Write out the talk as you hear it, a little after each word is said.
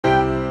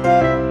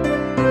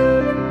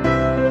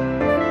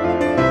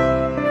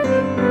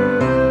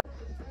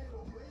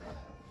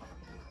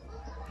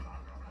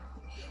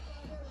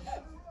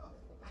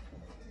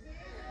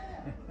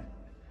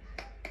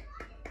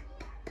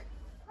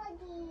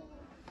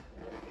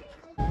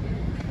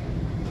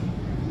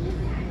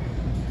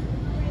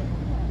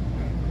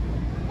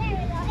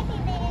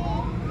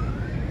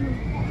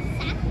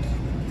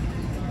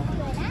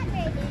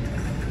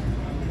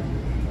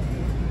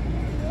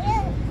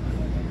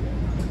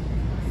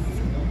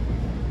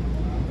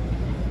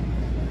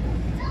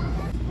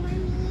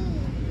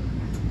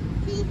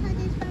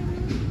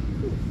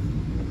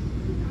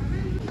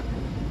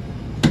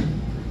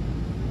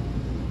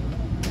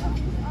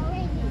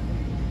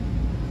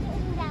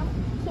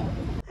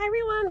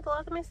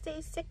Vlogmas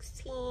Day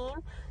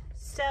 16.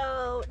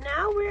 So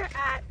now we're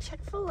at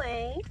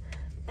Chick-fil-A,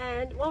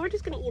 and well, we're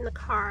just gonna eat in the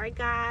car. I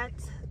got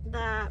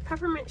the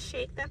peppermint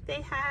shake that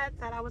they had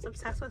that I was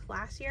obsessed with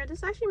last year. This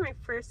is actually my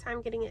first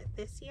time getting it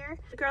this year.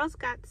 The girls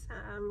got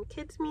some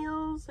kids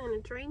meals and a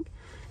drink,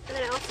 and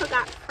then I also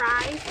got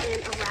fries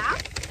and a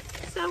wrap.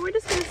 So we're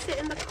just gonna sit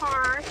in the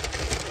car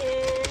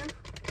and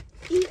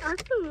eat our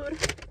food.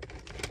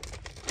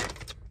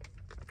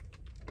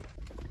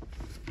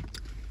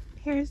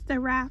 Here's the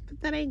wrap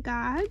that I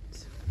got.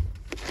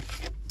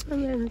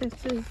 And then this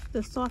is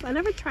the sauce. I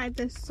never tried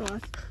this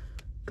sauce,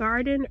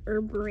 Garden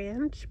Herb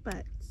Ranch,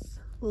 but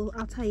well,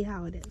 I'll tell you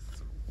how it is.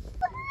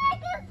 Looks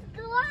like a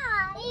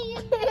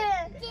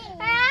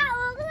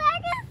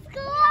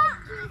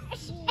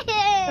squash.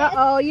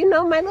 Uh-oh, you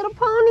know My Little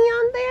Pony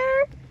on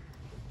there?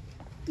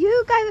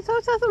 You guys are so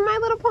obsessed with My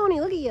Little Pony.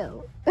 Look at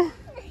you.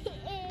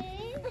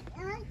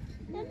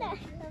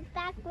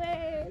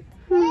 Backwards.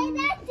 Hey,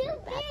 that's too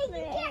big.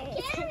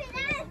 You can't carry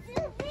that. That's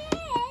too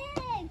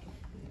big.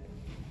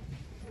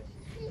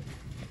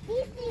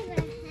 These things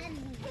are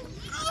heavy.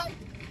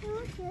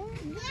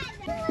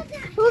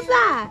 Who's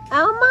that?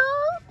 Elmo?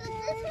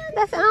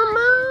 That's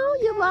Elmo?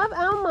 You love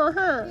Elmo,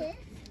 huh?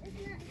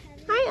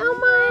 Hi,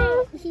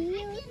 Elmo.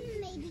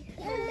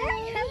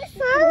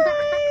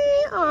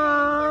 Hi.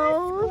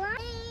 Aww.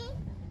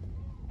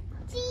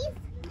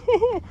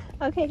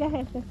 Okay, go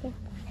ahead, sister.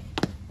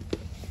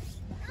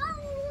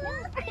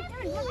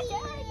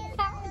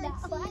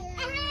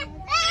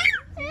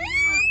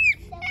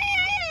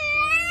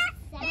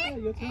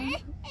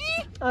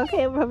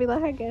 Okay, probably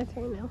let her get a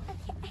turn now.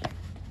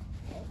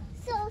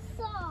 So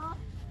soft.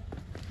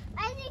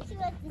 I think she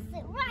wants to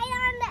sit right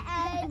on the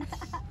edge.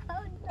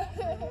 Oh no.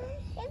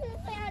 It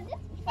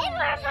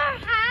was her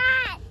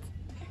hat.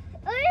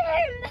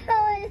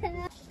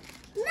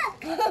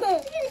 Look.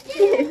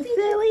 You're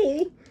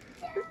silly.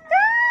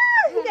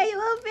 Ah, you got your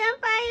little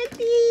vampire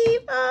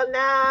teeth. Oh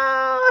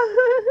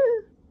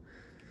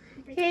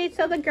no. Okay,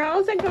 so the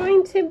girls are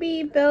going to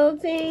be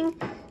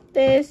building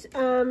this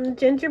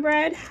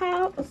gingerbread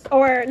house,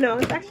 or no,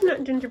 it's actually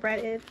not gingerbread,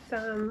 it's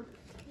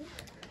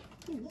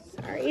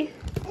sorry.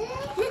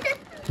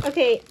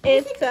 Okay,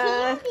 it's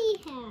a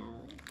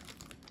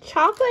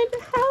chocolate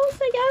house,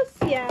 I guess.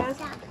 Yeah.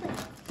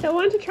 So I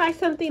wanted to try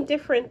something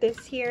different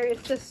this year.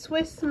 It's the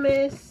Swiss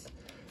Miss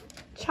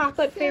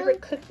chocolate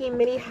favorite cookie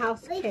mini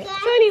house kit.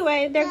 So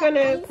anyway, they're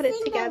gonna put it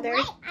together.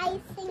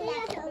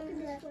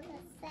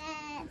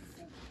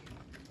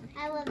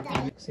 I love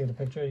that. See the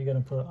picture? You're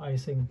gonna put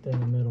icing in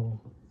the middle,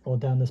 or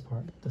down this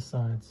part, the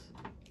sides.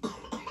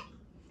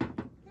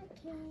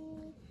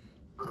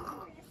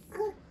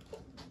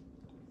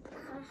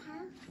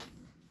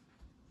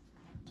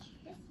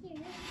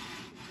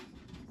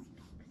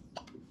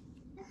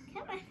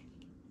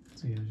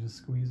 So you just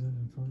squeeze it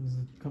and is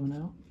it coming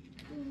out?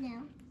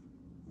 No,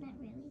 not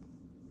really.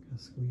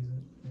 Just squeeze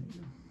it. There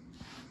you go.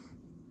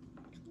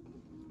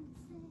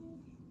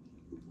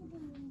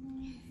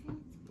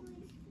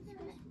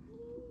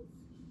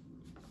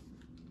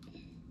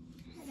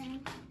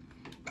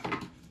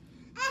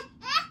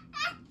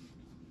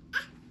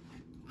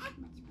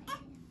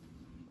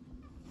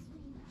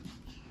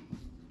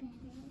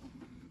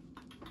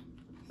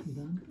 You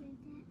done?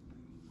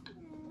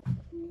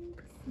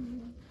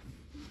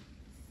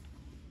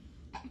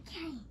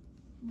 Okay,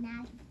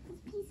 now the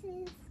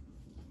pieces.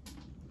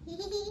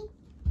 This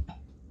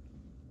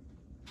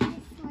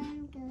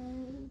one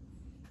goes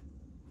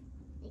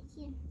right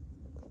here.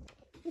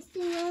 Let's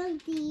do all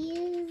of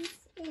these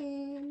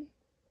and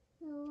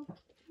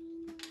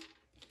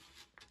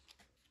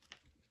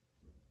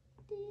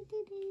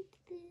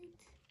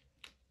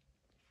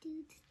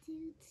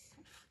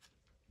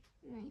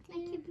right,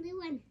 like your blue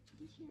one.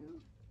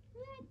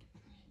 Right.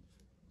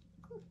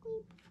 Quickly,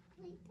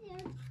 right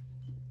there.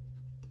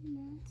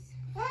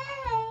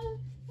 Hey!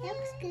 That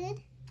looks good.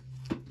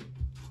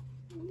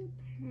 And the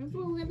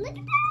purple one. Look at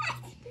that!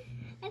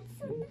 That's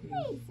so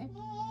nice. Okay.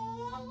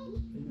 Now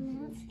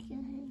let's go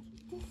ahead and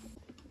get this.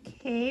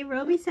 Okay,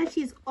 Roby says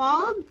she's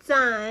all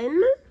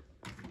done.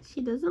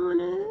 She doesn't want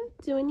to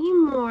do any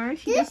more.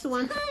 She just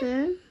wants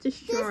to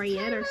destroy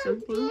it or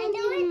something. I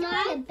don't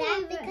want the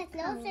back because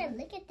those are,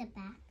 look at the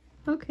back.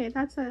 Okay,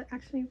 that's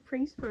actually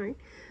pretty smart.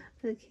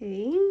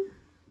 Okay.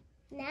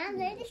 Now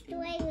they're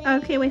destroying it.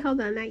 Okay, wait,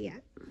 hold on, not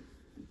yet.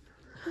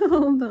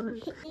 Hold on.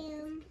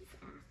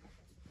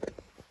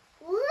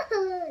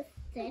 Whoa,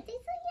 that is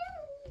so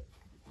yummy.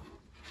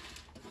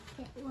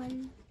 Get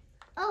one.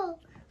 Oh,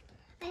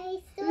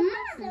 I still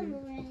have some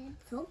more.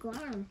 So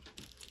warm.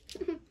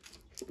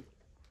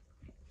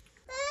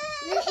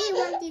 Let's eat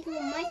one of these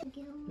little mice.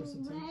 Get a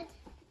little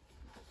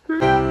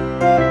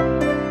red.